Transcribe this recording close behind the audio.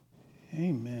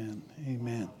Amen.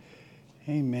 Amen.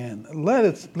 Amen.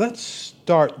 Let's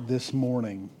start this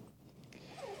morning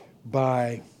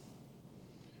by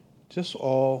just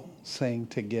all saying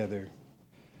together,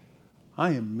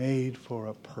 I am made for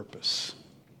a purpose.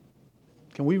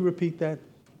 Can we repeat that?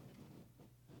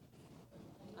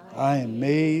 I am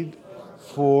made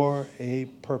for a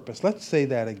purpose. Let's say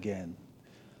that again.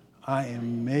 I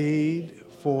am made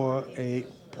for a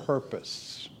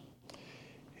purpose.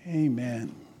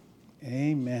 Amen.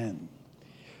 Amen.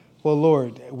 Well,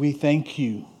 Lord, we thank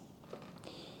you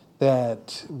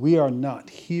that we are not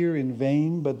here in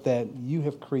vain, but that you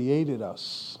have created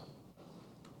us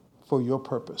for your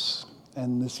purpose.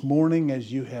 And this morning,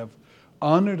 as you have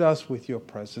honored us with your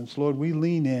presence, Lord, we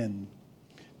lean in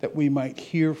that we might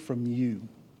hear from you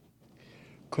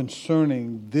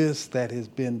concerning this that has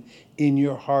been in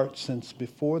your heart since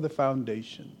before the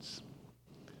foundations.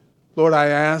 Lord, I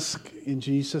ask in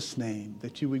Jesus' name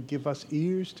that you would give us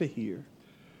ears to hear,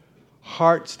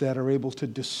 hearts that are able to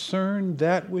discern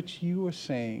that which you are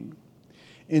saying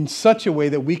in such a way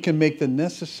that we can make the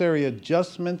necessary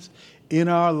adjustments in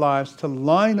our lives to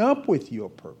line up with your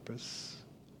purpose.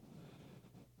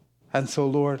 And so,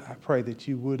 Lord, I pray that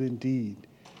you would indeed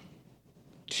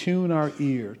tune our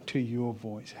ear to your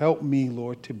voice. Help me,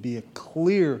 Lord, to be a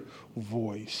clear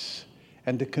voice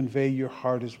and to convey your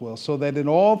heart as well, so that in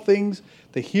all things,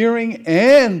 the hearing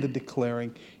and the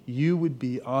declaring, you would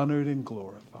be honored and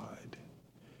glorified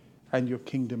and your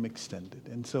kingdom extended.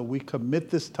 And so we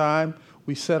commit this time,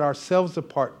 we set ourselves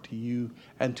apart to you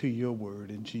and to your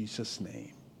word in Jesus'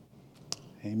 name.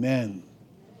 Amen.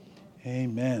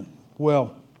 Amen.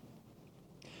 Well,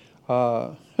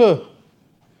 why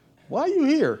are you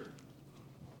here?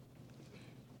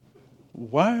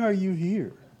 Why are you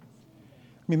here?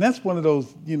 I mean, that's one of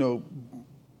those,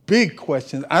 big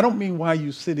questions. I don't mean why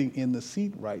you're sitting in the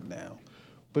seat right now,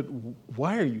 but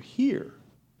why are you here?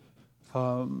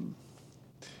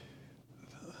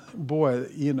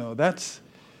 That's,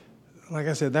 like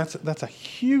I said, that's a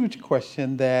huge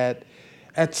question that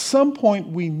at some point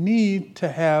we need to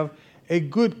have a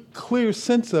good, clear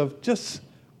sense of just,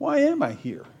 why am I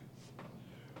here?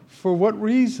 For what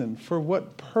reason? For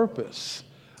what purpose?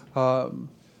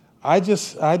 I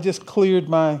just cleared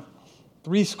my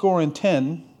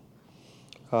 70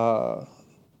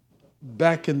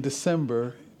 back in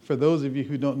December. For those of you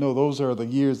who don't know, those are the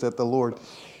years that the Lord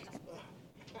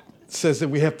says that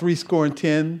we have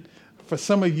 70. For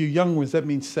some of you young ones, that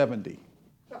means 70.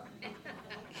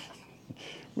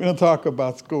 We don't talk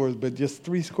about scores, but just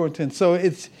 70. So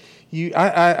it's you.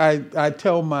 I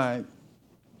tell my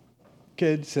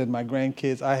kids and my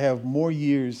grandkids, I have more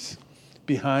years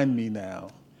behind me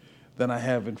now than I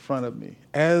have in front of me,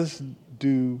 as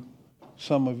do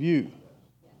some of you.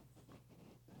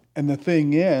 And the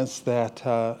thing is that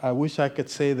I wish I could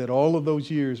say that all of those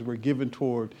years were given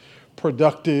toward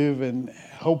productive and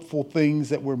hopeful things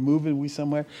that were moving we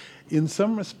somewhere. In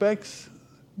some respects,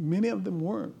 many of them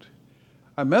weren't.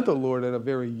 I met the Lord at a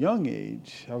very young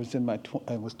age. I was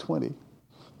I was 20,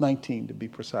 19 to be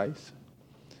precise.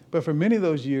 But for many of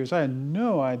those years, I had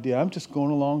no idea. I'm just going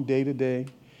along day to day.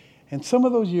 And some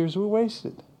of those years were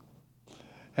wasted.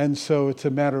 And so it's a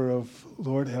matter of,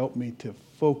 Lord, help me to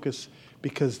focus,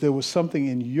 because there was something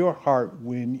in your heart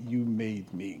when you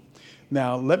made me.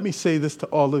 Now, let me say this to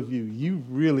all of you. You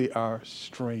really are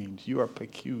strange. You are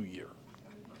peculiar.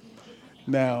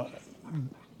 Now,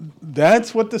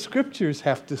 that's what the scriptures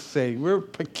have to say. We're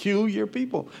peculiar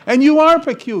people. And you are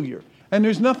peculiar. And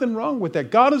there's nothing wrong with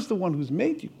that. God is the one who's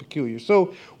made you peculiar.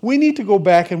 So we need to go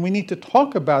back and we need to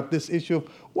talk about this issue of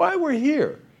why we're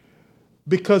here.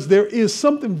 Because there is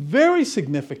something very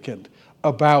significant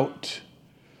about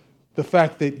the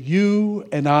fact that you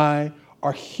and I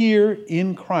are here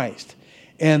in Christ.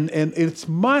 And it's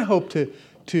my hope to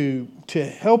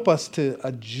help us to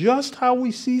adjust how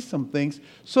we see some things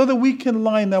so that we can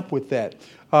line up with that.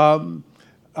 I'm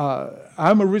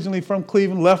originally from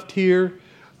Cleveland, left here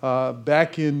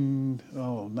back in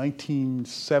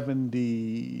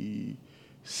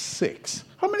 1976.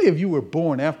 How many of you were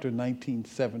born after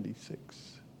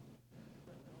 1976?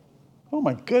 Oh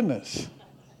my goodness.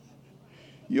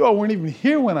 You all weren't even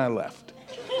here when I left.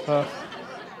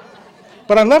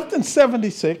 But I left in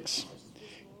 76,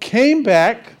 came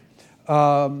back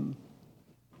in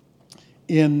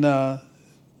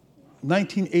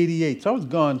 1988. So I was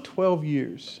gone 12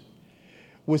 years.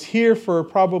 Was here for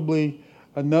probably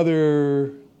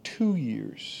another 2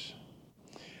 years.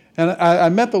 And I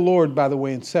met the Lord, by the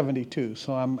way, in 72.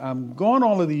 So I'm gone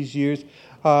all of these years.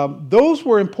 Those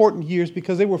were important years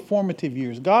because they were formative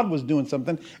years. God was doing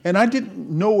something, and I didn't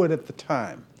know it at the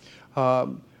time.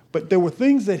 But there were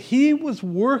things that he was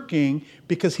working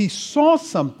because he saw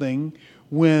something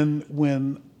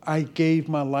when I gave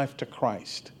my life to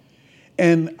Christ.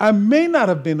 And I may not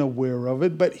have been aware of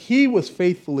it, but he was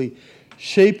faithfully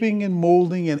shaping and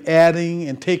molding and adding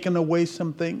and taking away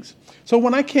some things. So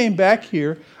when I came back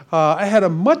here, I had a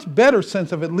much better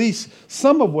sense of at least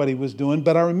some of what he was doing.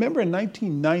 But I remember in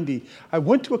 1990, I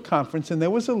went to a conference and there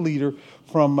was a leader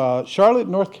from Charlotte,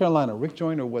 North Carolina. Rick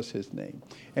Joyner was his name.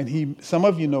 And some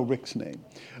of you know Rick's name.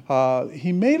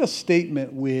 He made a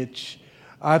statement which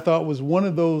I thought was one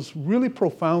of those really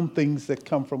profound things that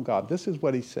come from God. This is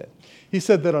what he said. He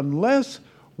said that unless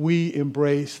we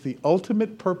embrace the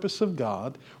ultimate purpose of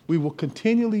God, we will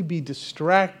continually be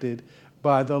distracted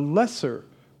by the lesser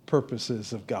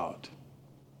purposes of God.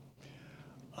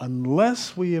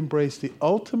 Unless we embrace the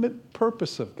ultimate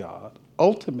purpose of God,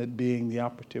 ultimate being the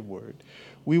operative word,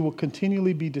 we will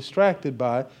continually be distracted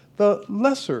by the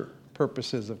lesser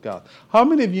purposes of God. How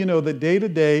many of you know that day to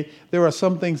day there are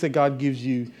some things that God gives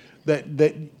you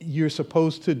that you're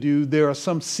supposed to do? There are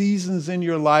some seasons in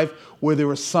your life where there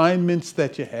are assignments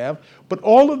that you have, but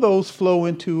all of those flow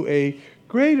into a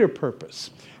greater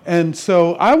purpose. And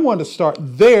so I want to start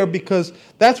there because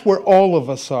that's where all of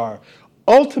us are.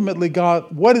 Ultimately,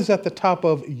 God, what is at the top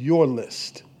of your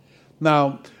list?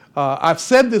 Now, I've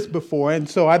said this before, and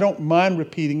so I don't mind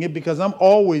repeating it because I'm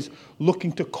always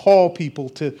looking to call people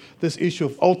to this issue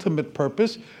of ultimate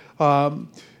purpose.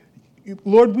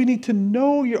 Lord, we need to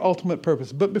know your ultimate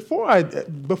purpose. But before I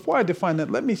define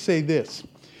that, let me say this. It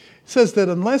says that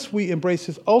unless we embrace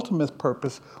his ultimate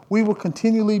purpose, we will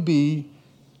continually be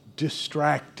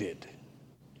distracted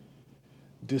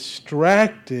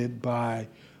by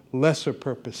lesser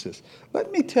purposes.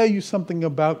 Let me tell you something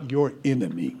about your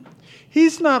enemy.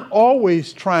 He's not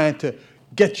always trying to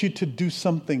get you to do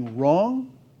something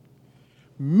wrong.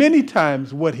 Many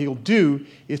times what he'll do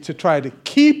is to try to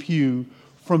keep you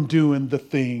from doing the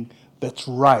thing that's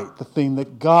right, the thing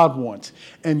that God wants.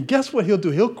 And guess what he'll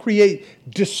do? He'll create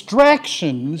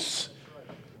distractions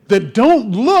that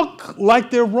don't look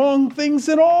like they're wrong things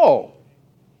at all.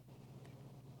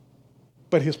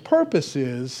 But his purpose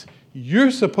is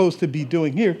you're supposed to be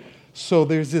doing here. So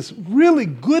there's this really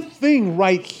good thing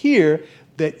right here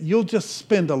that you'll just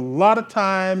spend a lot of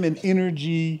time and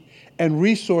energy and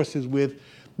resources with.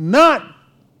 Not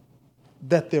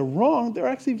that they're wrong, they're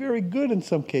actually very good in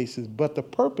some cases, but the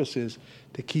purpose is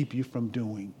to keep you from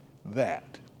doing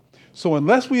that. So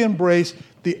unless we embrace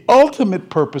the ultimate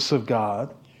purpose of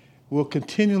God, we'll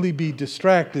continually be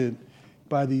distracted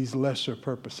by these lesser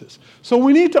purposes. So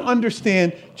we need to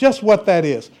understand just what that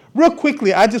is. Real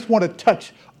quickly, I just want to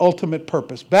touch ultimate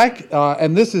purpose.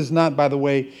 And this is not, by the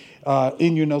way,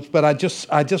 in your notes, but I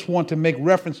just want to make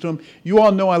reference to him. You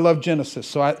all know I love Genesis,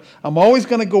 so I'm always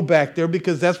going to go back there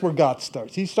because that's where God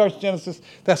starts. He starts Genesis,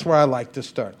 that's where I like to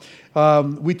start.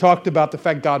 We talked about the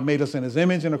fact God made us in his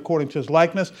image and according to his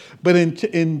likeness, but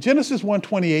in Genesis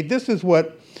 1:28, this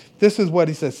is what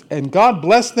he says. And God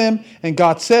blessed them, and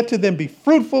God said to them, be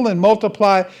fruitful and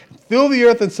multiply, fill the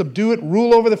earth and subdue it,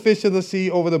 rule over the fish of the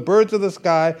sea, over the birds of the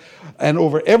sky, and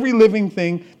over every living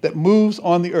thing that moves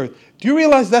on the earth. Do you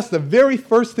realize that's the very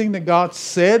first thing that God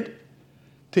said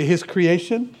to his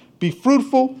creation? Be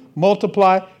fruitful,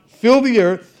 multiply, fill the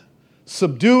earth,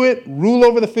 subdue it, rule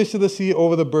over the fish of the sea,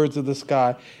 over the birds of the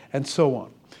sky, and so on.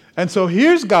 And so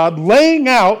here's God laying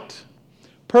out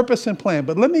purpose and plan.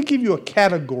 But let me give you a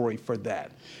category for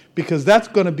that, because that's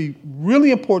going to be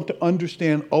really important to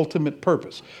understand ultimate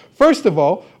purpose. First of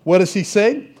all, what does he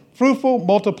say? Fruitful,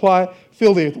 multiply,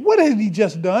 fill the earth. What had he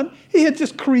just done? He had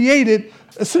just created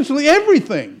essentially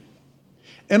everything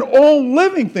and all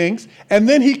living things. And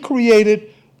then he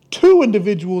created two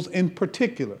individuals in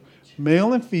particular,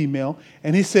 male and female.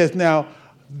 And he says, now,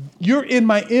 you're in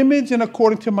my image and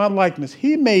according to my likeness.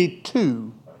 He made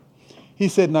two. He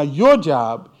said, now your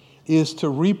job is to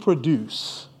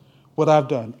reproduce what I've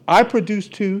done. I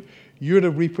produced two, you're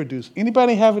to reproduce.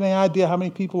 Anybody have any idea how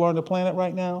many people are on the planet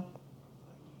right now?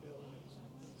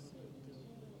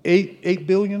 8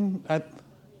 billion?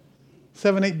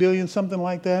 7, 8 billion, something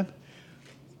like that?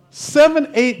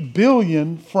 7, 8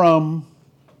 billion from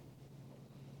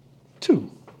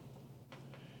 2.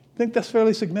 Think that's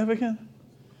fairly significant?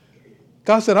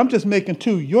 God said, I'm just making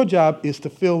 2. Your job is to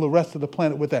fill the rest of the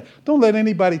planet with that. Don't let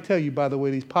anybody tell you, by the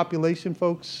way, these population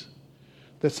folks,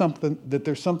 that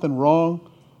there's something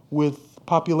wrong with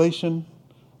population,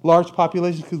 large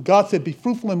populations, because God said, be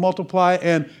fruitful and multiply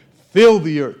and fill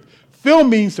the earth. Fill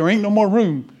means there ain't no more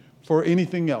room for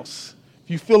anything else.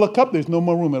 If you fill a cup, there's no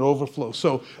more room, it overflows.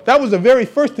 So that was the very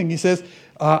first thing he says,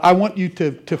 I want you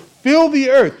to fill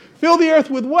the earth. Fill the earth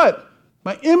with what?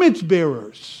 My image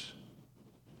bearers.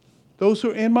 Those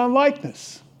who are in my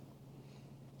likeness.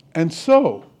 And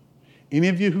so, any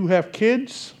of you who have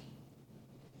kids,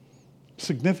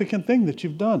 significant thing that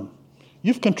you've done.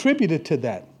 You've contributed to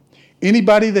that.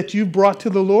 Anybody that you've brought to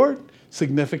the Lord,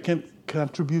 significant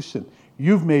contribution.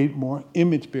 You've made more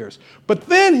image bearers. But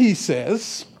then he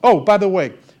says, oh, by the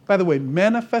way,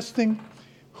 manifesting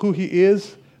who he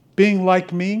is, being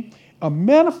like me, a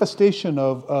manifestation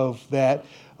of that,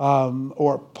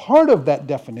 or part of that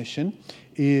definition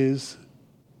is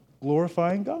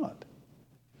glorifying God.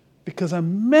 Because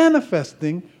I'm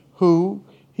manifesting who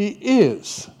he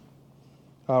is.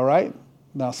 All right?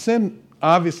 Now, sin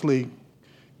obviously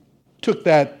took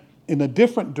that in a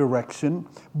different direction.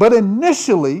 But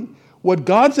initially, what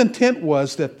God's intent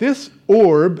was that this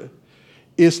orb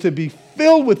is to be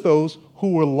filled with those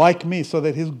who were like me, so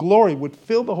that his glory would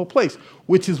fill the whole place,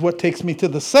 which is what takes me to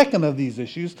the second of these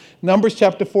issues, Numbers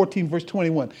chapter 14, verse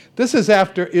 21. This is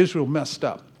after Israel messed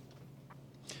up.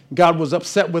 God was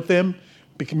upset with them.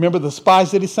 Remember the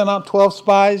spies that he sent out, 12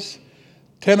 spies?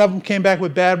 10 of them came back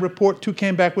with bad report. 2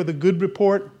 came back with a good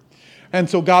report. And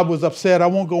so God was upset. I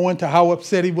won't go into how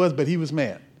upset he was, but he was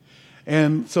mad.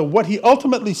 And so what he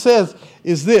ultimately says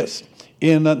is this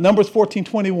in Numbers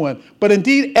 14:21. But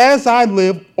indeed, as I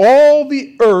live, all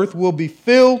the earth will be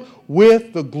filled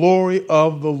with the glory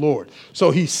of the Lord.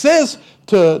 So he says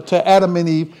to Adam and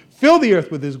Eve, fill the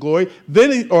earth with his glory,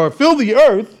 or fill the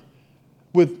earth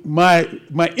with my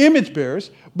image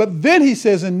bearers. But then he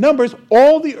says in Numbers,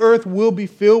 all the earth will be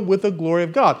filled with the glory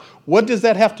of God. What does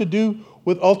that have to do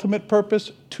with ultimate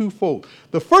purpose? Twofold.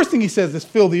 The first thing he says is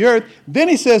fill the earth. Then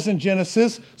he says in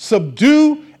Genesis,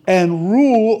 subdue and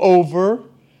rule over.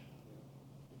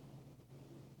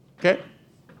 Okay?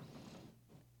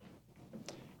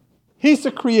 He's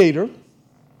the creator.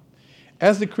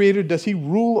 As the creator, does he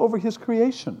rule over his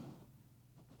creation?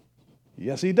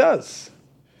 Yes, he does.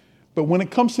 But when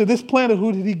it comes to this planet,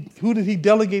 who did he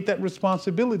delegate that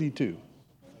responsibility to?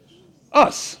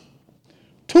 Us.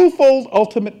 Twofold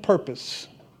ultimate purpose.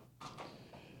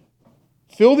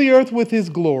 Fill the earth with his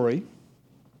glory,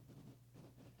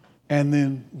 and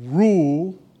then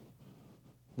rule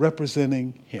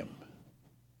representing him.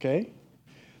 Okay?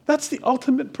 That's the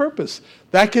ultimate purpose.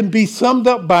 That can be summed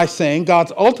up by saying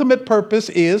God's ultimate purpose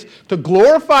is to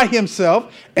glorify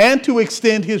himself and to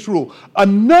extend his rule.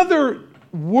 Another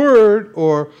word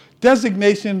or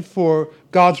designation for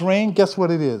God's reign, guess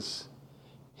what it is?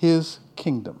 His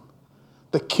kingdom.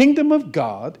 The kingdom of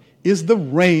God is the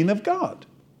reign of God.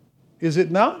 Is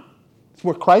it not? It's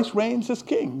where Christ reigns as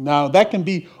king. Now, that can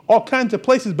be all kinds of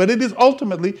places, but it is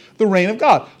ultimately the reign of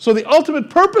God. So the ultimate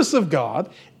purpose of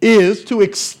God is to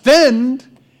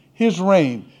extend his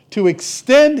reign, to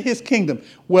extend his kingdom.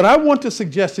 What I want to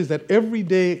suggest is that every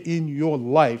day in your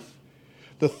life,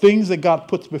 the things that God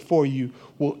puts before you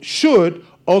should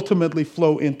ultimately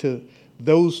flow into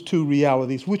those two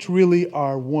realities, which really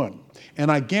are one.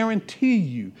 And I guarantee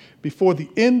you, before the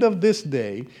end of this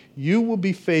day, you will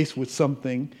be faced with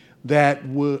something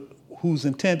whose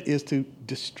intent is to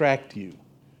distract you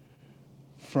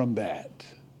from that.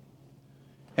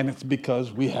 And it's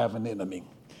because we have an enemy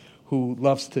who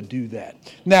loves to do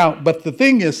that. Now, but the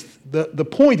thing is, the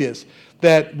point is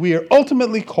that we are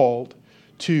ultimately called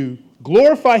to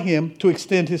glorify him, to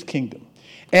extend his kingdom.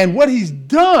 And what he's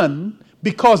done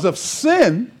because of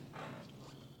sin,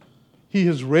 he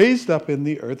has raised up in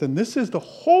the earth, and this is the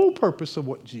whole purpose of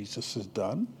what Jesus has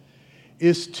done,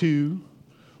 is to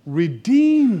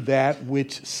redeem that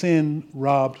which sin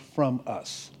robbed from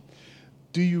us.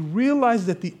 Do you realize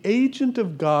that the agent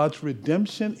of God's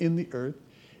redemption in the earth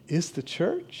is the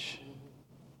church?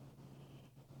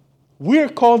 We're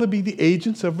called to be the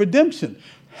agents of redemption.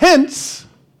 Hence,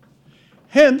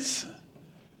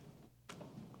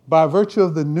 by virtue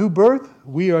of the new birth,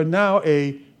 we are now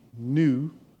a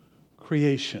new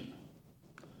creation.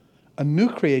 A new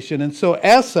creation. And so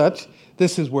as such,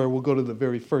 this is where we'll go to the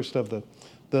very first of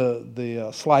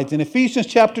the slides. In Ephesians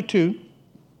chapter 2,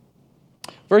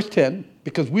 verse 10,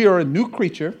 because we are a new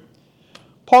creature,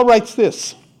 Paul writes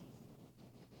this: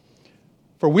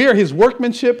 for we are his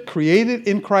workmanship, created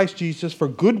in Christ Jesus for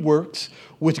good works,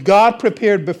 which God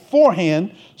prepared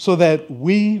beforehand so that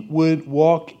we would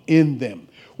walk in them.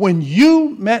 When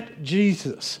you met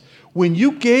Jesus, when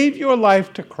you gave your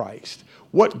life to Christ,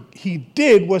 what he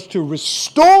did was to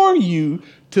restore you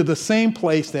to the same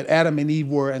place that Adam and Eve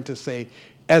were, and to say,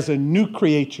 as a new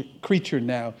creature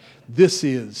now,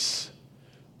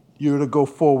 you're to go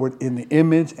forward in the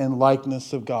image and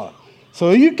likeness of God.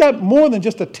 So you got more than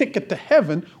just a ticket to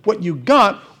heaven. What you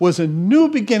got was a new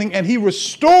beginning, and he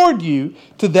restored you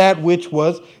to that which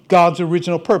was God's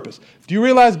original purpose. Do you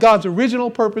realize God's original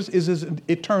purpose is his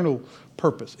eternal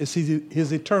purpose? It's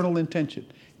his eternal intention.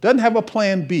 Doesn't have a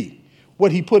plan B.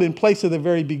 What he put in place at the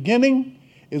very beginning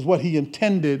is what he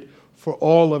intended for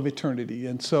all of eternity.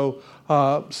 And so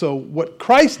what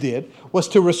Christ did was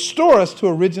to restore us to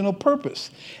original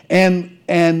purpose. And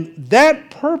that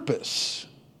purpose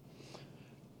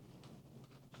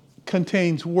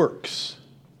contains works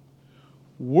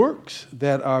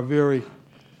that are very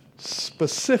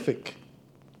specific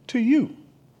to you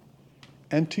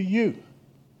and to you.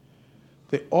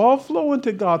 They all flow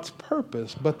into God's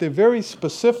purpose, but they're very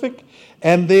specific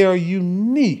and they are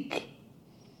unique.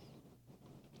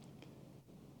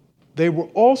 They were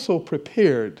also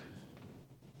prepared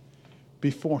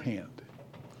beforehand.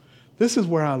 This is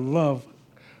where I love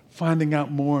finding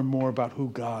out more and more about who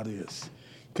God is.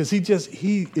 Because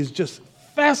he is just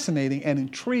fascinating and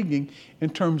intriguing in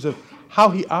terms of how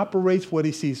he operates, what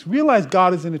he sees. Realize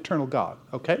God is an eternal God,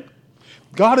 okay?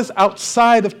 God is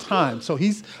outside of time. So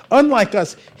he's, unlike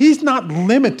us, he's not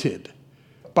limited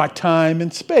by time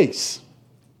and space,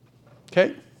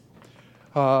 okay?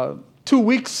 2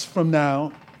 weeks from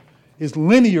now is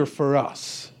linear for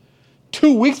us.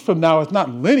 2 weeks from now is not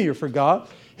linear for God.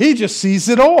 He just sees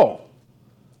it all.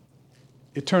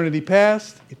 Eternity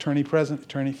past, eternity present,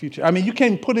 eternity future. I mean, you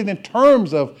can't put it in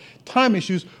terms of time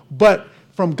issues, but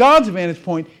from God's vantage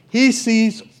point, he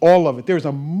sees all of it. There's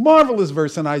a marvelous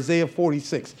verse in Isaiah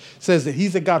 46. It says that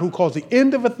he's a God who calls the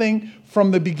end of a thing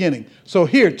from the beginning. So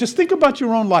here, just think about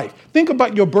your own life. Think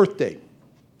about your birthday.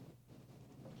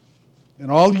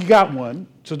 And all you got one.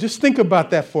 So just think about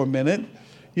that for a minute.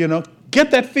 You know,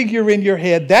 get that figure in your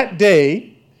head that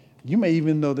day. You may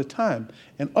even know the time.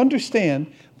 And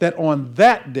understand that on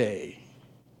that day,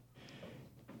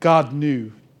 God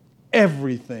knew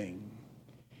everything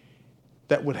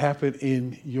that would happen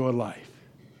in your life.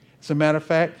 As a matter of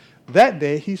fact, that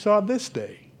day he saw this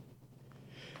day.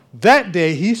 That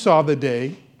day he saw the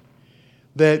day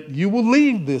that you will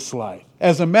leave this life.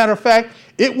 As a matter of fact,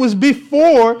 it was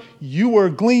before you were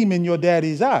a gleam in your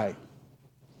daddy's eye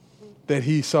that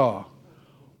he saw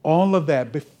all of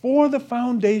that. Before the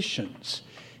foundations,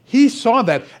 he saw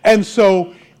that. And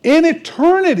so in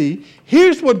eternity,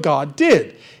 here's what God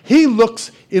did. He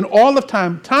looks in all of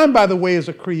time. Time, by the way, is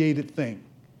a created thing.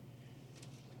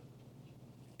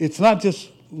 It's not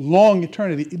just long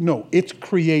eternity. No, it's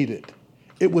created.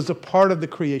 It was a part of the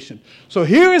creation. So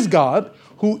here is God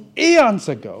who eons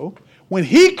ago, when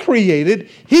he created,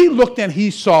 he looked and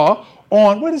he saw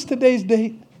on, what is today's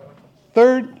date?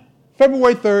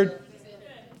 February 3rd.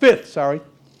 5th, sorry.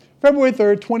 February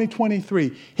 3rd,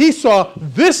 2023. He saw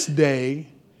this day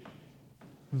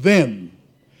then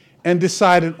and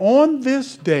decided on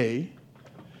this day,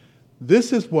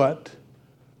 this is what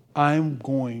I'm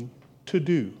going to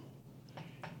do.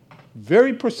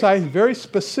 Very precise, very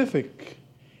specific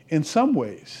in some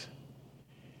ways.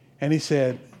 And he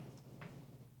said,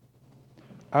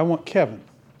 I want Kevin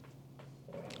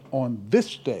on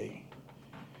this day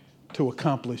to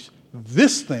accomplish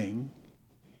this thing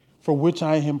for which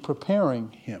I am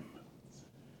preparing him.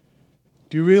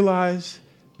 Do you realize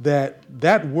that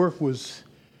that work was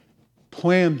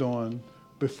planned on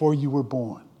before you were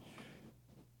born?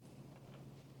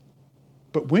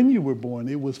 But when you were born,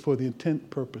 it was for the intent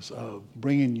purpose of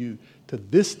bringing you to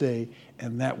this day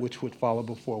and that which would follow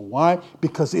before. Why?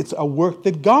 Because it's a work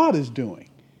that God is doing.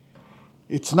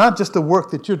 It's not just the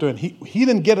work that you're doing. He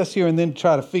didn't get us here and then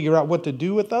try to figure out what to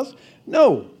do with us.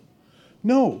 No.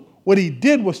 What he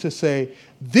did was to say,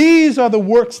 these are the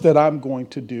works that I'm going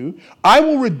to do. I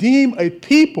will redeem a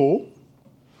people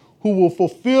who will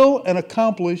fulfill and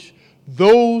accomplish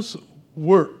those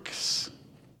works.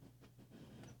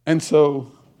 And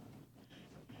so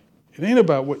it ain't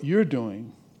about what you're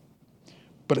doing,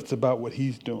 but it's about what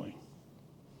he's doing.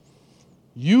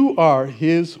 You are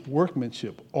his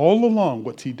workmanship. All along,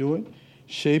 what's he doing?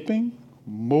 Shaping,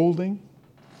 molding.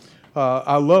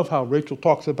 I love how Rachel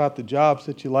talks about the jobs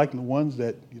that you like and the ones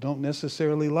that you don't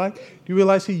necessarily like. Do you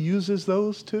realize he uses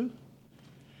those too?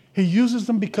 He uses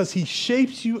them because he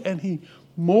shapes you and he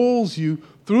molds you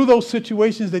through those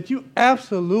situations that you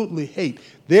absolutely hate.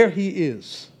 There he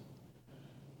is,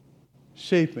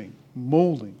 shaping,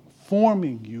 molding,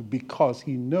 forming you because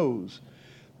he knows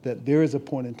that there is a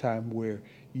point in time where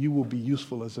you will be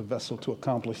useful as a vessel to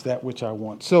accomplish that which I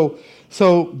want. So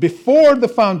before the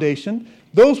foundation,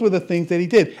 those were the things that he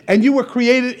did. And you were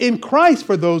created in Christ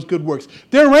for those good works.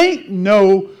 There ain't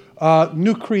no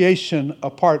new creation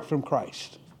apart from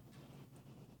Christ.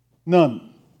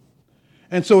 None.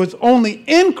 And so it's only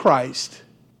in Christ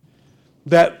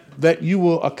that you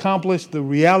will accomplish the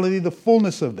reality, the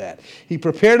fullness of that. He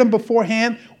prepared them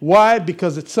beforehand. Why?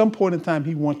 Because at some point in time,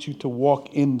 he wants you to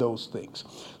walk in those things.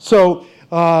 So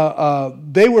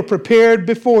they were prepared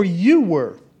before you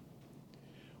were.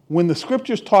 When the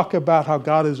scriptures talk about how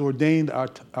God has ordained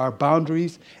our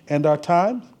boundaries and our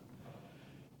times,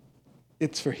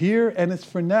 it's for here and it's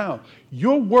for now.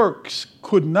 Your works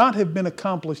could not have been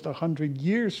accomplished 100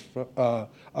 years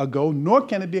ago, nor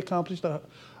can it be accomplished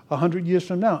 100 years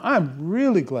from now. I'm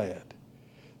really glad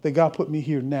that God put me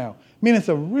here now. I mean,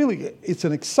 it's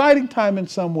an exciting time in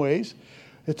some ways.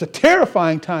 It's a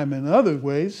terrifying time in other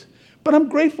ways. But I'm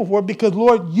grateful for it because,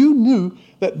 Lord, you knew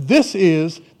that this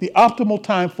is the optimal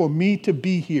time for me to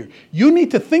be here. You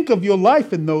need to think of your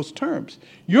life in those terms.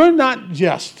 You're not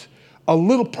just a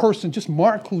little person, just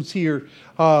Mark, who's here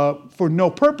for no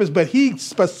purpose, but he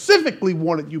specifically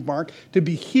wanted you, Mark, to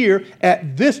be here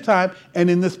at this time and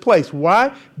in this place.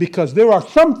 Why? Because there are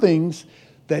some things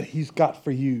that he's got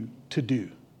for you to do.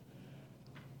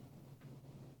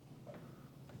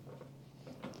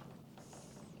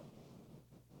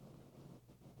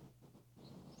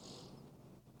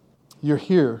 You're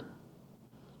here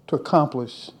to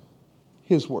accomplish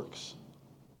his works.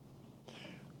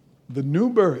 The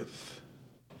new birth,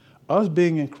 us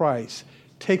being in Christ,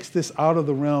 takes this out of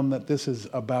the realm that this is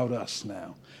about us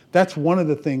now. That's one of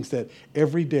the things that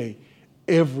every day,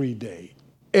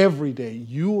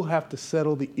 you will have to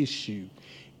settle the issue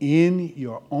in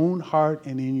your own heart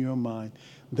and in your mind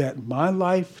that my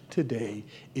life today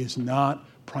is not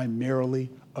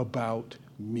primarily about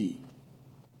me.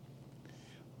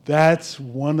 That's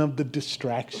one of the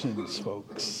distractions,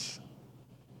 folks.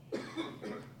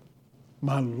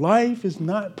 My life is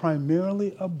not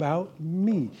primarily about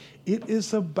me. It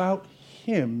is about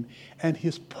him and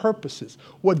his purposes.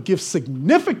 What gives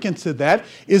significance to that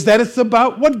is that it's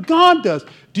about what God does.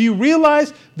 Do you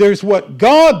realize there's what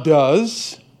God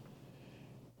does,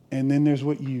 and then there's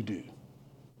what you do?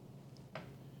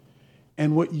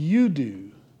 And what you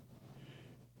do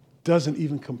doesn't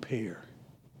even compare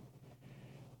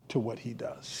to what he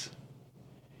does.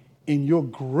 In your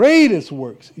greatest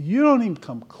works, you don't even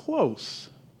come close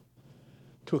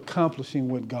to accomplishing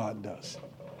what God does.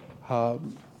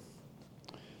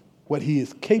 What he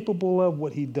is capable of,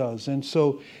 what he does. And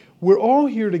so we're all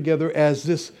here together as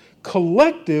this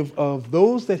collective of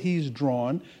those that he's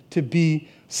drawn to be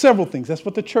several things. That's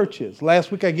what the church is. Last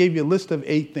week I gave you a list of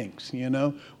 8 things,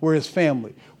 We're his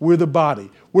family. We're the body.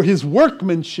 We're his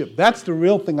workmanship. That's the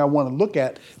real thing I want to look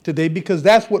at today because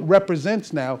that's what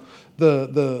represents now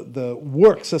the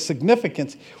works, the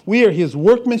significance. We are his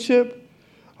workmanship.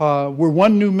 We're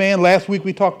one new man. Last week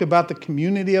we talked about the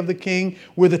community of the King.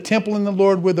 We're the temple in the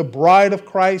Lord. We're the bride of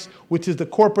Christ, which is the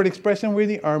corporate expression. We're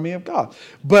the army of God.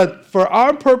 But for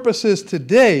our purposes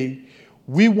today,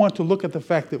 we want to look at the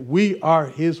fact that we are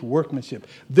his workmanship.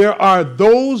 There are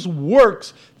those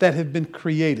works that have been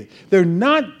created. They're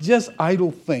not just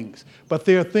idle things, but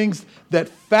they are things that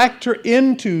factor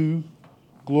into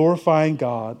glorifying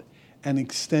God and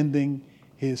extending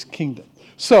his kingdom.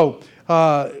 So,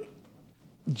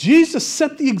 Jesus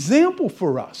set the example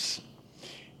for us.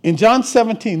 In John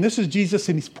 17, this is Jesus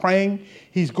and he's praying.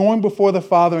 He's going before the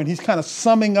Father and he's kind of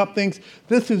summing up things.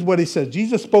 This is what he says.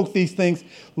 Jesus spoke these things,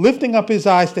 lifting up his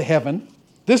eyes to heaven.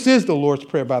 This is the Lord's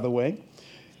Prayer, by the way.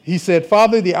 He said,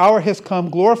 Father, the hour has come.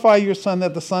 Glorify your Son,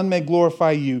 that the Son may glorify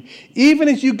you. Even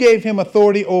as you gave him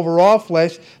authority over all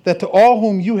flesh, that to all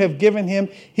whom you have given him,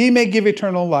 he may give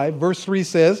eternal life. Verse 3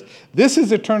 says, this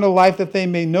is eternal life, that they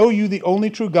may know you, the only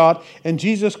true God, and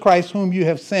Jesus Christ, whom you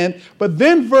have sent. But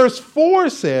then verse 4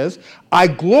 says, I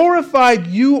glorified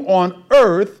you on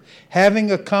earth,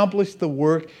 having accomplished the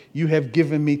work you have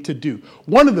given me to do.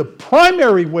 One of the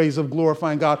primary ways of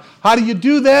glorifying God, how do you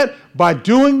do that? By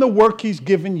doing the work he's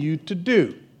given you to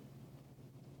do.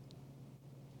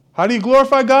 How do you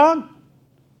glorify God?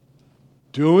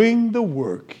 Doing the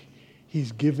work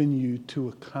he's given you to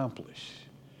accomplish.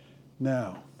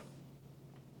 Now,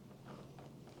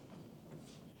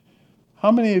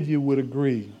 how many of you would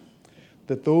agree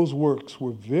that those works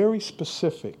were very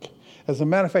specific? As a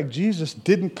matter of fact, Jesus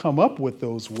didn't come up with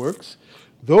those works.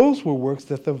 Those were works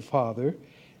that the Father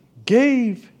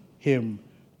gave him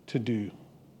to do.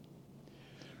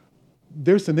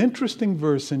 There's an interesting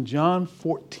verse in John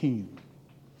 14.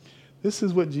 This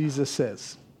is what Jesus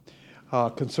says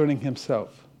concerning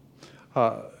himself.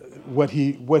 What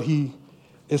he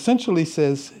essentially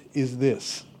says is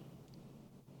this,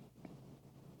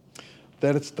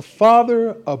 that it's the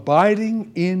Father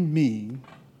abiding in me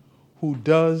who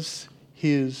does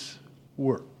his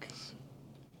works.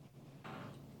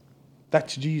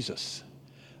 That's Jesus.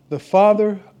 The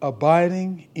Father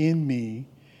abiding in me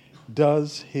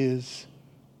does his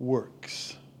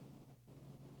works.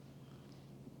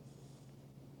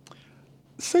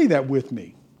 Say that with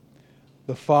me.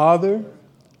 The Father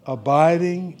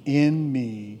abiding in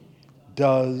me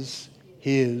does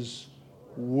his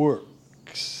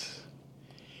works.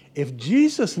 If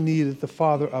Jesus needed the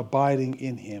Father abiding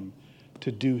in him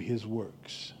to do his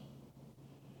works,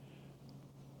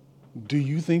 do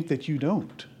you think that you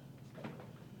don't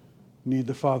need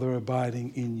the Father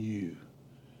abiding in you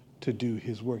to do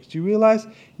his works? Do you realize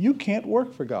you can't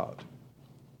work for God?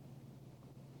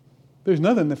 There's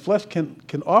nothing the flesh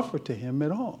can offer to him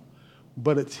at all.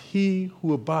 But it's he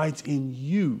who abides in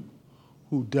you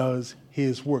who does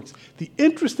his works. The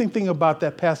interesting thing about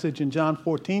that passage in John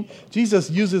 14, Jesus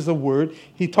uses a word.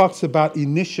 He talks about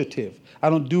initiative. I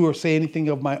don't do or say anything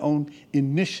of my own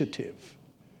initiative.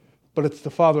 But it's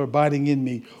the Father abiding in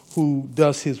me who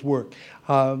does his work.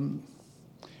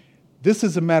 This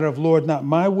is a matter of, Lord, not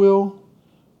my will,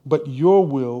 but your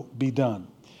will be done.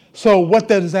 So what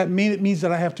does that mean? It means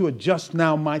that I have to adjust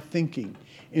now my thinking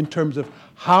in terms of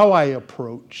how I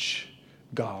approach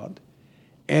God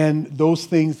and those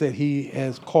things that he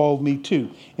has called me to.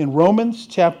 In Romans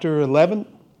chapter 11,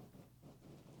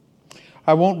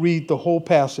 I won't read the whole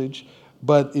passage,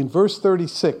 but in verse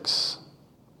 36,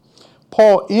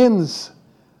 Paul ends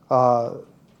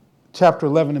chapter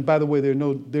 11, and by the way,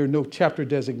 there are no chapter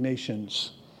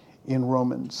designations in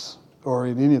Romans or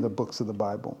in any of the books of the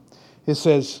Bible. It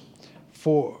says,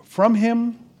 "For from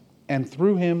him and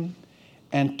through him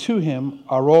and to him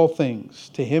are all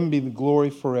things. To him be the glory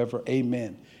forever.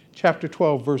 Amen." Chapter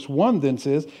 12, verse 1 then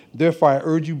says, "Therefore I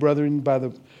urge you, brethren, by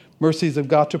the mercies of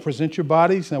God, to present your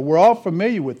bodies." Now, we're all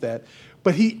familiar with that.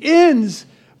 But he ends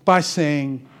by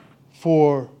saying,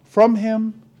 "For from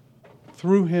him,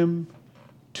 through him,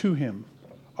 to him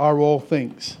are all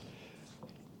things."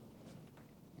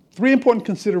 Three important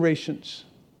considerations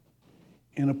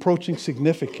in approaching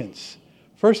significance.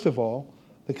 First of all,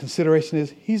 the consideration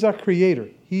is he's our creator.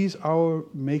 He's our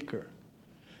maker.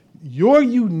 Your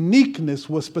uniqueness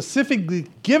was specifically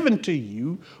given to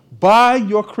you by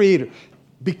your creator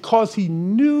because he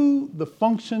knew the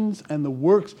functions and the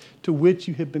works to which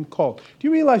you had been called. Do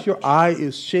you realize your eye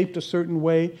is shaped a certain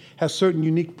way, has certain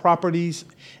unique properties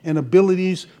and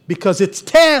abilities because its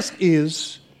task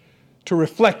is to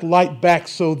reflect light back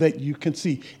so that you can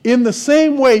see? In the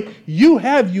same way, you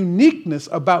have uniqueness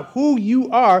about who you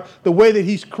are, the way that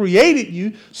he's created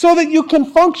you, so that you can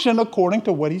function according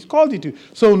to what he's called you to.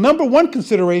 So number one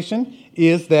consideration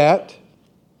is that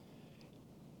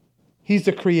he's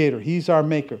the creator. He's our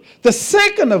maker. The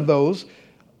second of those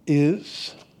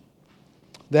is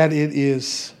that it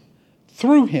is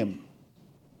through him.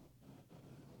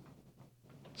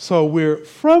 So we're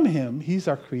from him. He's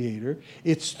our creator.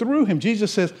 It's through him.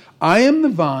 Jesus says, "I am the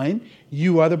vine,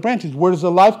 you are the branches." Where does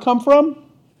the life come from?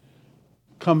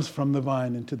 Comes from the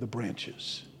vine into the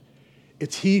branches.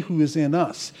 It's he who is in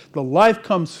us. The life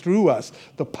comes through us.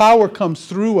 The power comes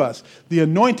through us. The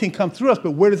anointing comes through us.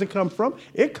 But where does it come from?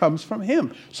 It comes from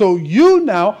him. So you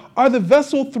now are the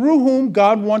vessel through whom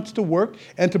God wants to work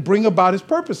and to bring about his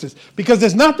purposes. Because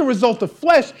it's not the result of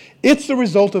flesh. It's the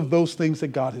result of those things that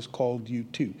God has called you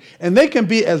to. And they can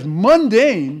be as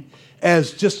mundane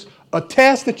as just a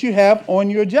task that you have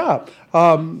on your job.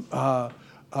 Ryan,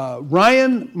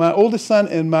 my oldest son,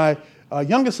 and my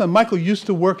youngest son, Michael, used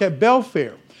to work at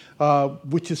Belfair,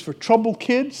 which is for troubled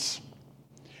kids.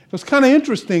 It was kind of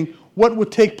interesting what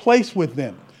would take place with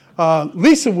them.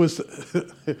 Lisa was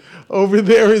over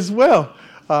there as well.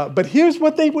 But here's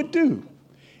what they would do.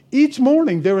 Each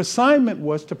morning, their assignment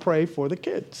was to pray for the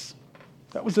kids.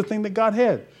 That was the thing that God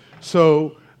had.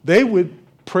 So they would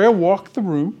prayer walk the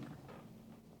room,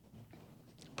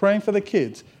 praying for the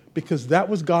kids, because that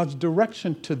was God's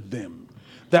direction to them.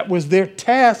 That was their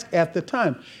task at the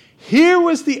time. Here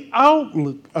was the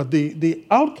outlook of the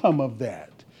outcome of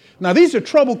that. Now, these are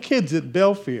troubled kids at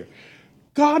Belfair.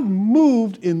 God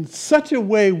moved in such a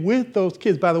way with those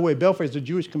kids. By the way, Belfair is a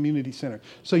Jewish community center.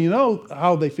 So you know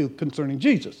how they feel concerning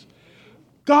Jesus.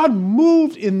 God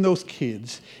moved in those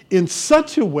kids in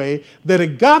such a way that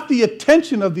it got the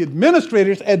attention of the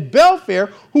administrators at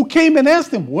Belfair, who came and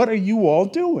asked them, "What are you all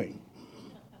doing?"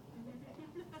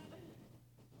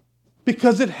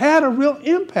 Because it had a real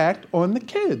impact on the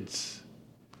kids.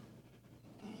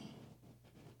 It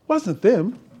wasn't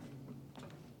them,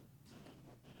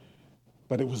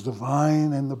 but it was the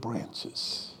vine and the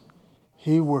branches.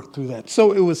 He worked through that.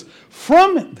 So it was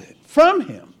from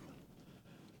him.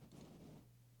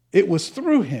 It was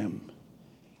through him.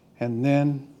 And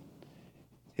then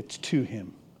it's to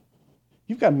him.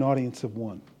 You've got an audience of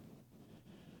one.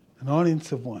 An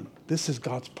audience of one. This is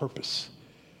God's purpose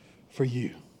for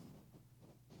you.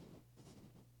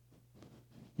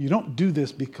 You don't do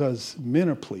this because men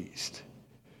are pleased.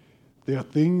 There are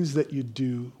things that you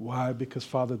do. Why? Because,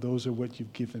 Father, those are what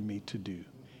you've given me to do.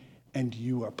 And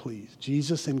you are pleased.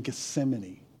 Jesus in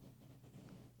Gethsemane.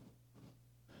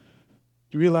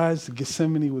 You realize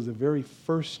Gethsemane was the very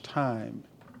first time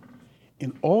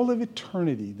in all of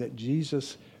eternity that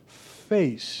Jesus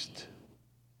faced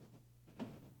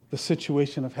the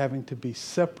situation of having to be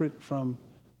separate from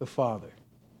the Father.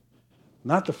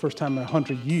 Not the first time in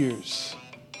 100 years.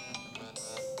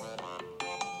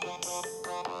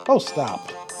 Oh,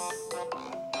 stop.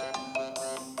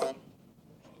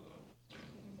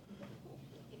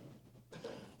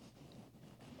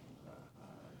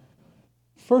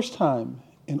 First time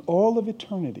in all of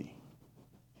eternity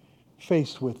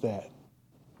faced with that.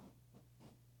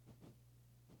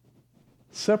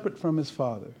 Separate from his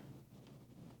Father.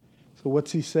 So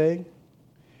what's he saying?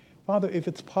 Father, if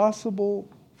it's possible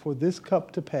for this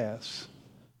cup to pass,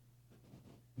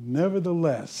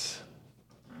 nevertheless,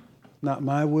 not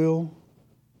my will,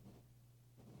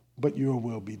 but your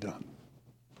will be done.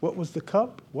 What was the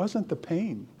cup? Wasn't the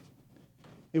pain.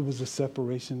 It was the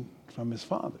separation from his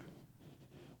Father.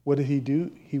 What did he do?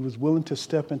 He was willing to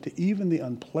step into even the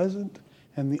unpleasant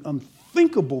and the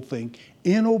unthinkable thing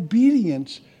in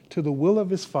obedience to the will of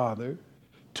his Father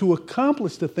to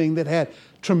accomplish the thing that had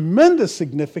tremendous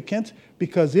significance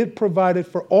because it provided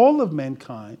for all of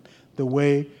mankind the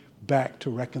way back to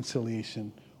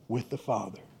reconciliation with the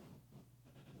Father.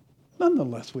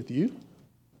 Nonetheless, with you,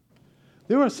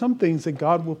 there are some things that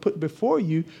God will put before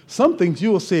you. Some things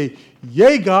you will say,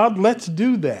 yay, God, let's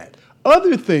do that.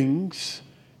 Other things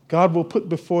God will put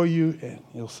before you and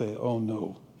he'll say, oh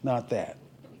no, not that.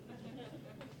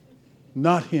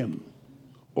 Not him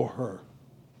or her.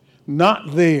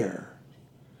 Not there.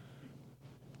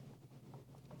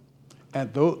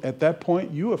 At that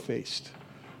point, you are faced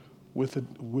with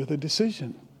a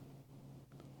decision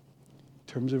in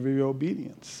terms of your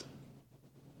obedience.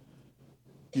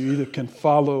 You either can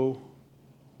follow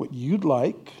what you'd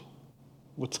like,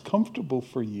 what's comfortable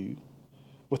for you,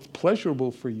 what's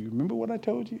pleasurable for you. Remember what I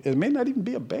told you? It may not even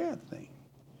be a bad thing.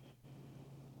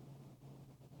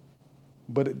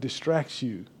 But it distracts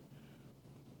you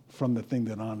from the thing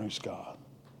that honors God.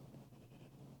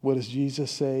 What does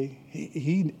Jesus say?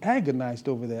 He agonized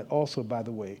over that also, by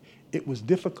the way. It was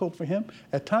difficult for him.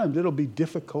 At times, it'll be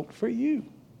difficult for you.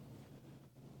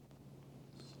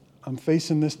 I'm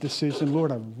facing this decision.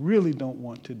 Lord, I really don't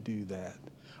want to do that.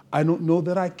 I don't know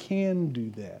that I can do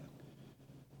that.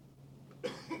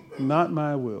 Not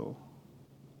my will,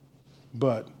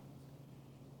 but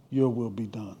your will be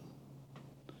done.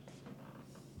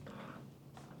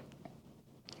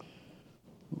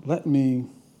 Let me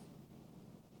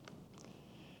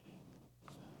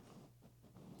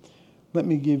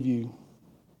give you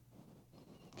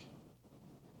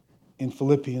in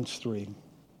Philippians 3,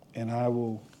 and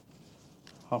I'll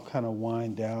kind of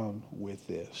wind down with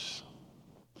this.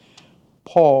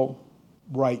 Paul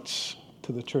writes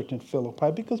to the church in Philippi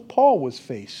because Paul was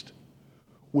faced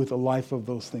with a life of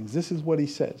those things. This is what he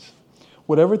says.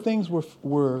 Whatever things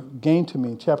were gained to me,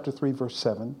 in chapter 3, verse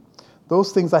 7,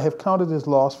 those things I have counted as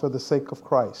loss for the sake of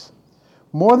Christ.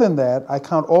 More than that, I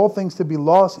count all things to be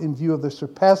lost in view of the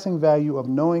surpassing value of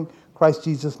knowing Christ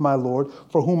Jesus my Lord,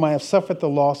 for whom I have suffered the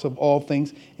loss of all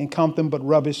things, and count them but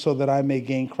rubbish, so that I may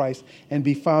gain Christ, and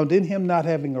be found in him, not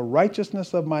having a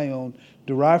righteousness of my own,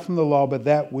 derived from the law, but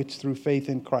that which through faith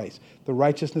in Christ, the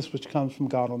righteousness which comes from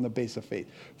God on the base of faith.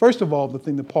 First of all, the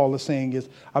thing that Paul is saying is,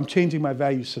 I'm changing my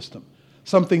value system.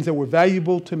 Some things that were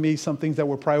valuable to me, some things that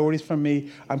were priorities for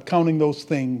me, I'm counting those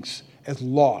things as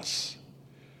loss.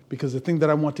 Because the thing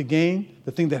that I want to gain,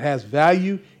 the thing that has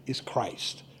value, is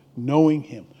Christ. Knowing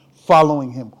him,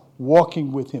 following him,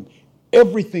 walking with him.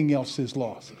 Everything else is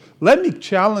loss. Let me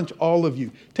challenge all of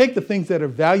you. Take the things that are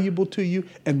valuable to you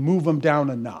and move them down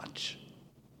a notch.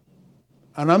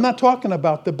 And I'm not talking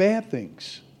about the bad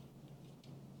things.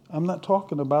 I'm not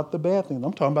talking about the bad things.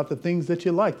 I'm talking about the things that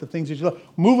you like, the things that you love.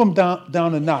 Move them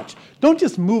down a notch. Don't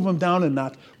just move them down a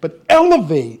notch, but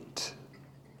elevate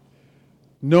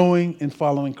knowing and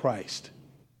following Christ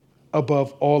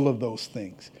above all of those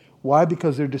things. Why?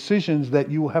 Because they're decisions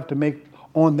that you will have to make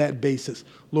on that basis.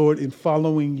 Lord, in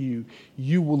following you,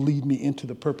 you will lead me into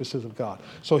the purposes of God.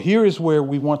 So here is where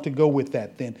we want to go with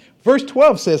that then. Verse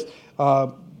 12 says,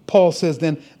 Paul says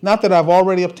then, not that I've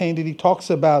already obtained it. He talks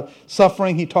about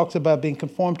suffering. He talks about being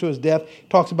conformed to his death. He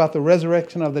talks about the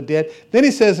resurrection of the dead. Then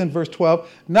he says in verse 12,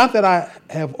 not that I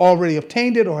have already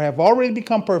obtained it or have already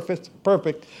become perfect,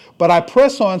 but I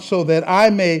press on so that I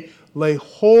may lay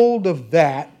hold of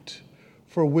that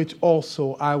for which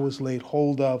also I was laid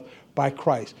hold of by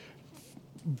Christ.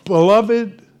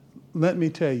 Beloved, let me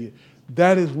tell you,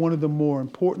 that is one of the more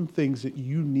important things that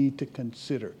you need to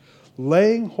consider.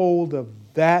 Laying hold of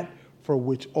that for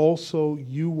which also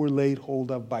you were laid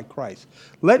hold of by Christ.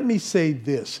 Let me say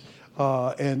this,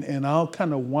 and I'll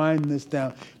kind of wind this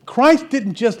down. Christ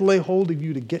didn't just lay hold of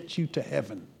you to get you to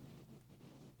heaven.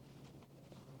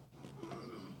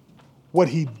 What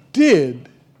he did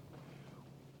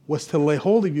was to lay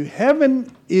hold of you.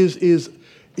 Heaven is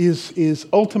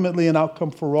ultimately an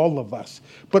outcome for all of us.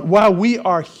 But while we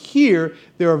are here,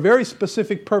 there are very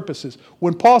specific purposes.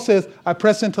 When Paul says, I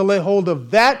press in to lay hold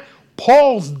of that,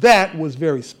 Paul's that was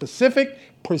very specific,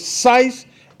 precise,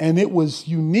 and it was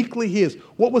uniquely his.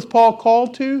 What was Paul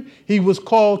called to? He was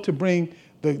called to bring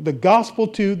the gospel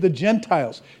to the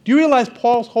Gentiles. Do you realize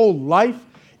Paul's whole life,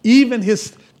 even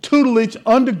his tutelage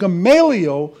under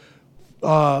Gamaliel,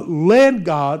 led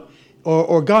God,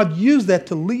 or God used that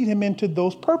to lead him into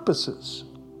those purposes?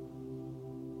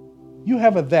 You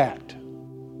have a that.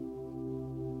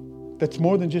 That's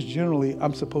more than just generally,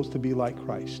 I'm supposed to be like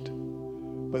Christ.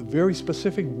 But very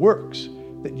specific works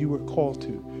that you were called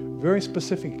to. Very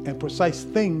specific and precise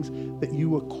things that you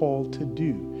were called to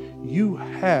do. You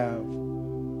have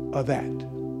a that.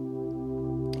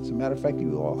 As a matter of fact,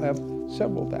 you all have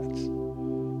several that's.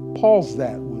 Paul's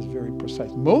that was very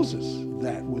precise. Moses'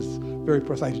 that was very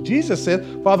precise. Jesus said,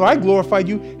 Father, I glorify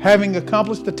you having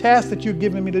accomplished the task that you're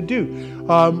giving me to do.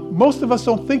 Most of us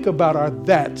don't think about our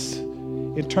that's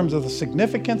in terms of the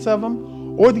significance of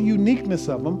them or the uniqueness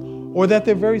of them or that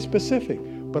they're very specific.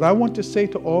 But I want to say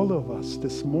to all of us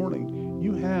this morning,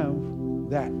 you have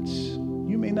that's.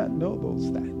 You may not know those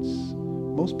that's.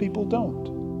 Most people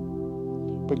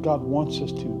don't. But God wants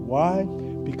us to. Why?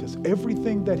 Because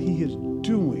everything that he is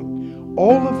doing,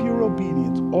 all of your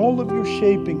obedience, all of your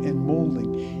shaping and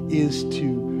molding is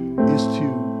to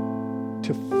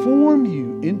form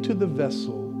you into the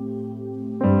vessel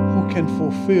who can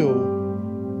fulfill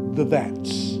the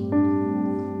that's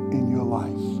in your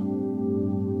life.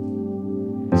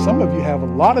 Some of you have a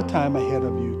lot of time ahead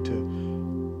of you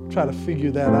to try to figure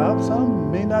that out.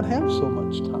 Some may not have so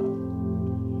much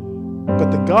time. But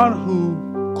the God who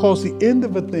calls the end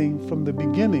of a thing from the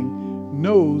beginning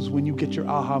knows when you get your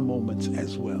aha moments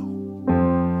as well.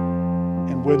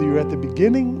 And whether you're at the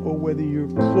beginning or whether you're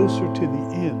closer to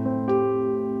the end,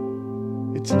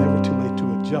 it's never too late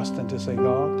to adjust and to say,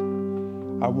 God,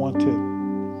 I want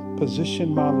to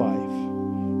position my life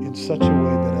in such a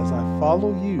way that as I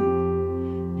follow you,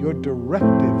 your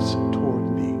directives toward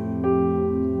me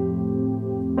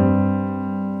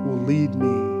will lead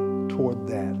me toward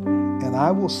that. And I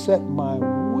will set my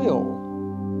will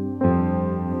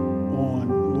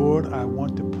on, Lord, I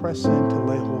want to press in to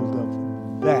lay hold of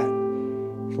that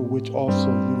for which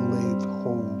also you laid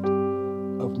hold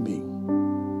of me.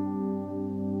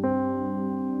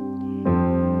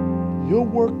 Your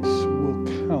works will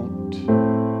count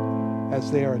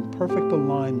as they are in perfect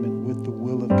alignment with the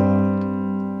will of God.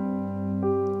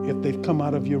 If they've come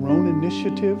out of your own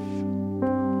initiative,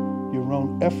 your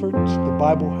own efforts, the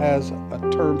Bible has a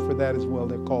term for that as well.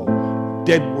 They're called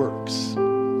dead works.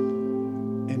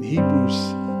 And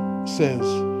Hebrews says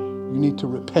you need to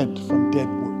repent from dead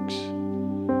works.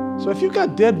 So if you've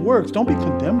got dead works, don't be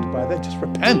condemned by that. Just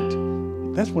repent.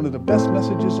 That's one of the best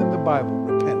messages in the Bible,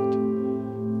 repent.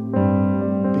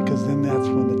 Because then that's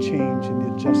when the change and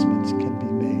the adjustments can be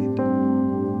made.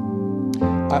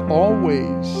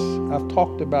 I've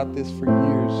talked about this for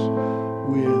years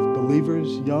with believers,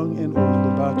 young and old,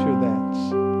 about your that's.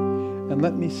 And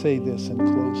let me say this in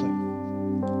closing.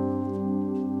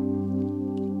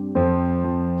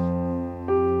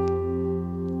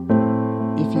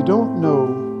 If you don't know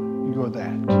your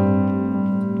that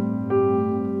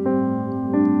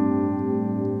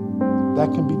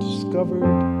can be discovered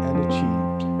and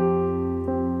achieved.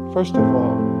 First of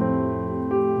all,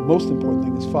 the most important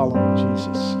thing is following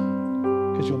Jesus,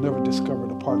 because you'll never discover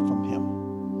it apart from him.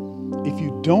 If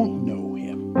you don't know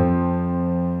him,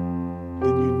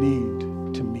 then you need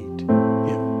to meet him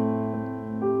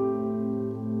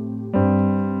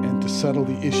and to settle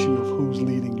the issue of who's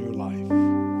leading your life.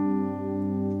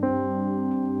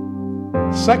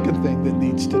 The second thing that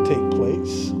needs to take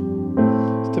place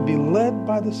is to be led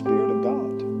by the Spirit of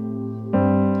God.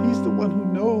 He's the one who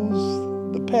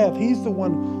knows the path. He's the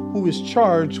one who is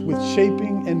charged with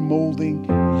shaping and molding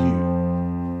you.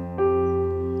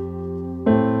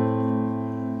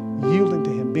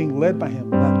 led by him,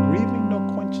 not grieving nor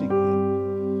quenching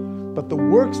him. But the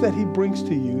works that he brings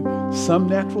to you, some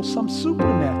natural, some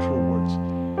supernatural works.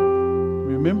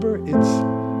 Remember, it's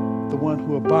the one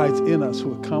who abides in us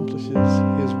who accomplishes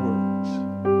his works.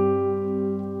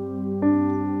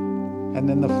 And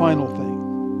then the final thing,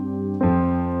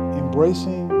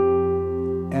 embracing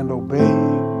and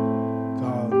obeying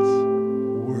God's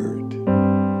word,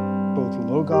 both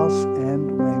Logos and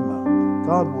Rhema.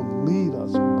 God will lead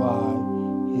us by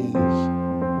his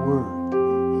word.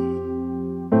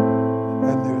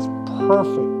 And there's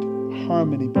perfect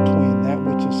harmony between that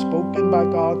which is spoken by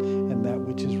God and that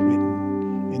which is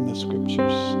written in the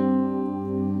scriptures.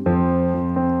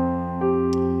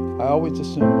 I always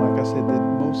assume, like I said, that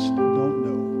most don't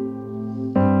know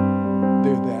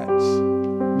they're that.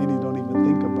 Many don't even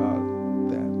think about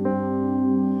that.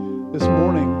 This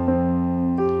morning,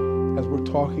 as we're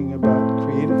talking about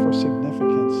created for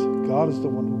significance, God is the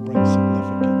one who brings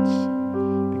significance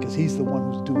because he's the one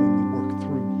who's doing the work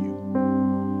through you.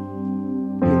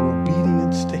 Your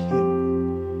obedience to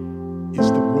him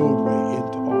is the roadway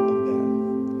into all of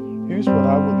that. Here's what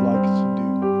I would like to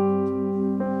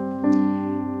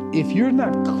do. If you're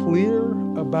not clear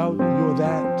about your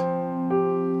that,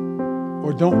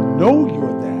 or don't know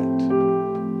you're that,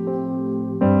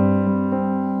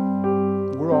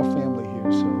 we're all family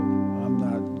here, so I'm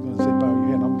not going to say bow your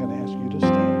head. I'm going to ask you to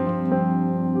stand.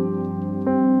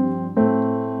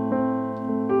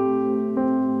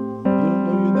 You don't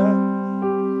know you're that?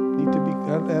 Need to be,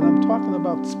 and I'm talking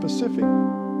about specific,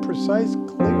 precise,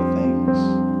 clear things.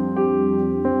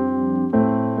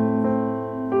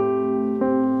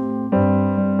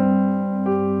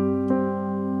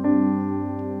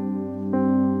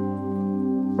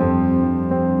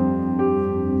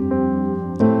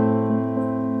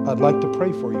 I'd like to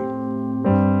pray for you.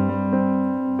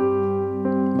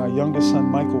 My youngest son,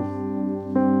 Michael,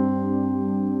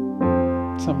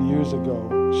 some years ago,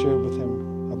 shared with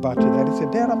him about your dad. He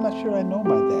said, Dad, I'm not sure I know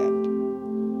my dad.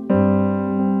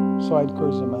 So I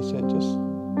encouraged him. I said, just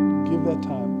give that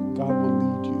time. God will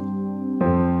lead you.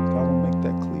 God will make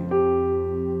that clear.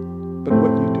 But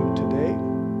what you do today,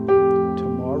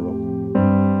 tomorrow,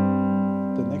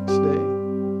 the next day,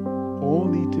 all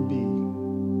need to be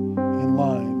in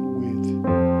line with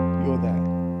your that.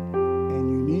 And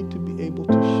you need to be able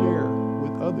to share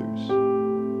with others.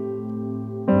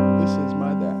 This is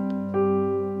my that.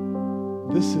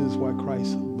 This is why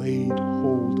Christ laid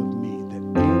hold of me, that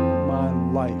in my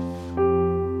life,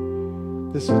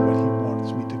 this is what he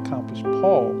wants me to accomplish.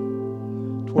 Paul,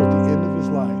 toward the end of his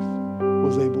life,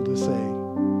 was able to say,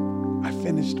 I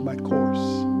finished my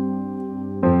course.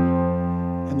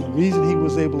 And the reason he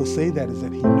was able to say that is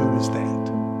that he knew his that.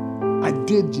 I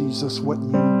did, Jesus, what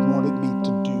you wanted me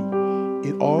to do.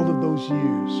 In all of those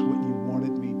years, what you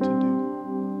wanted me to do.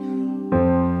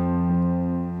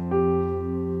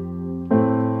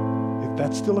 If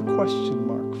that's still a question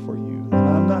mark for you, and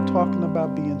I'm not talking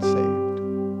about being saved.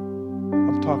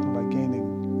 I'm talking about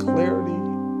gaining clarity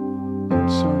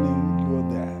concerning your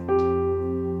that.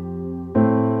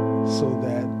 So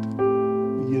that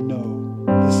you know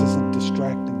this isn't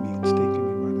distracting me, it's taking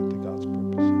me right into God's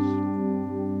purposes.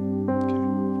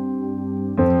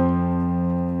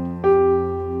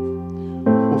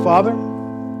 Father,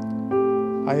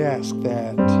 I ask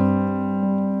that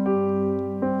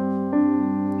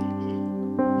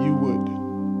you would,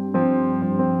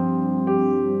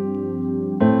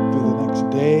 through the next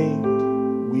day,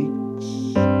 weeks,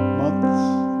 months,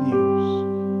 years,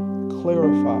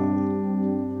 clarify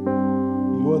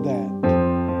your that,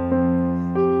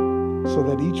 so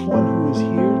that each one who is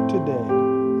here today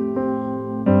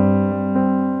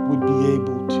would be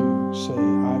able to say,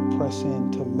 I press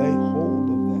in to lay hold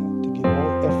of that, to give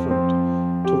all effort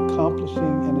to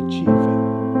accomplishing and achieving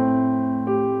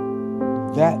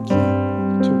that thing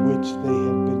to which they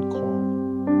have been called.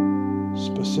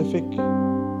 Specific,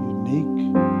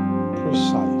 unique,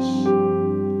 precise.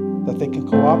 That they can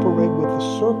cooperate with the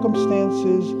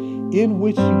circumstances in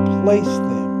which you place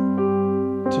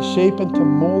them to shape and to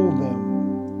mold them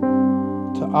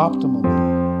to optimally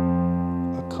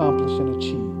accomplish and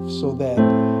achieve. So that,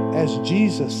 as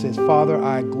Jesus says, Father,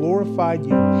 I glorified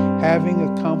you, having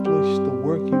accomplished the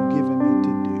work you've given me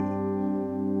to do.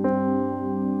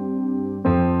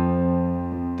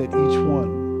 That each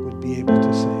one would be able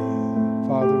to say,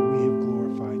 Father, we have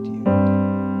glorified you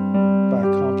by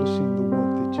accomplishing the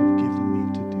work that you've given me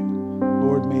to do.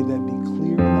 Lord, may that be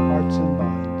clear in the hearts and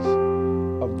minds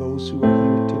of those who are here